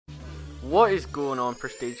What is going on,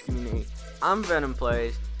 Prestige community? I'm Venom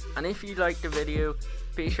Plays, and if you liked the video,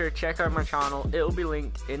 be sure to check out my channel. It'll be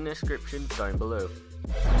linked in the description down below.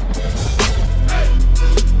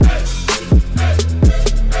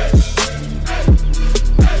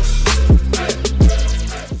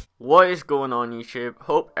 What is going on, YouTube?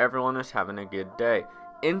 Hope everyone is having a good day.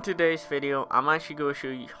 In today's video, I'm actually going to show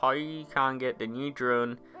you how you can get the new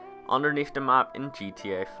drone underneath the map in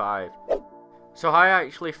GTA 5. So how I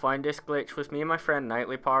actually found this glitch was me and my friend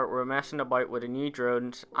Nightly Part were messing about with the new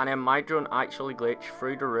drones, and then my drone actually glitched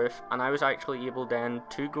through the roof and I was actually able then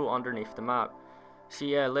to go underneath the map. So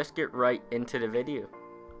yeah, let's get right into the video.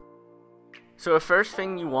 So the first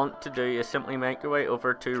thing you want to do is simply make your way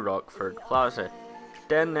over to Rockford Plaza.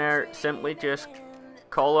 Then there, simply just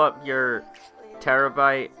call up your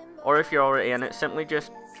terabyte, or if you're already in it, simply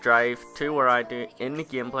just drive to where I do in the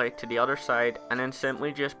gameplay to the other side, and then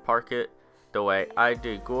simply just park it the way I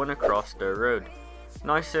do, going across the road.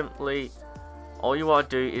 Now simply all you want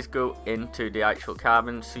to do is go into the actual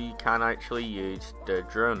cabin so you can actually use the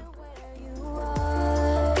drone.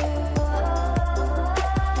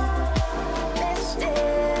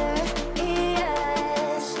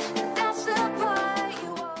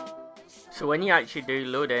 So when you actually do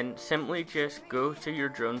load in, simply just go to your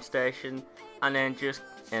drone station and then just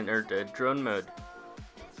enter the drone mode.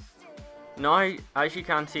 Now, as you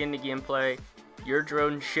can see in the gameplay, your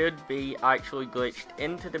drone should be actually glitched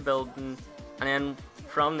into the building, and then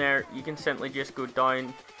from there you can simply just go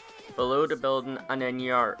down below the building and then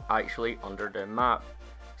you are actually under the map.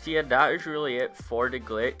 So yeah, that is really it for the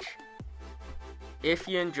glitch. If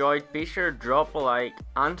you enjoyed, be sure to drop a like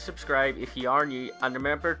and subscribe if you are new, and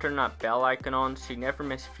remember to turn that bell icon on so you never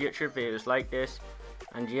miss future videos like this.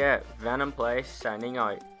 And yeah, Venom Play signing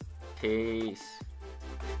out. Peace.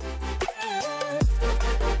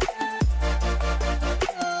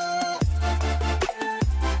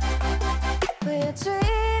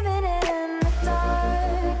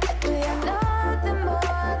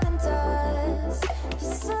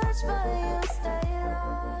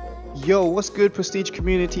 Yo, what's good, Prestige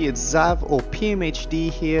community? It's Zav or PmHD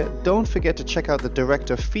here. Don't forget to check out the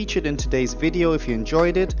director featured in today's video if you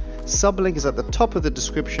enjoyed it. Sublink is at the top of the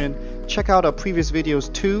description. Check out our previous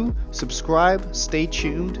videos too. Subscribe, stay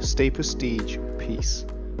tuned, stay Prestige. Peace.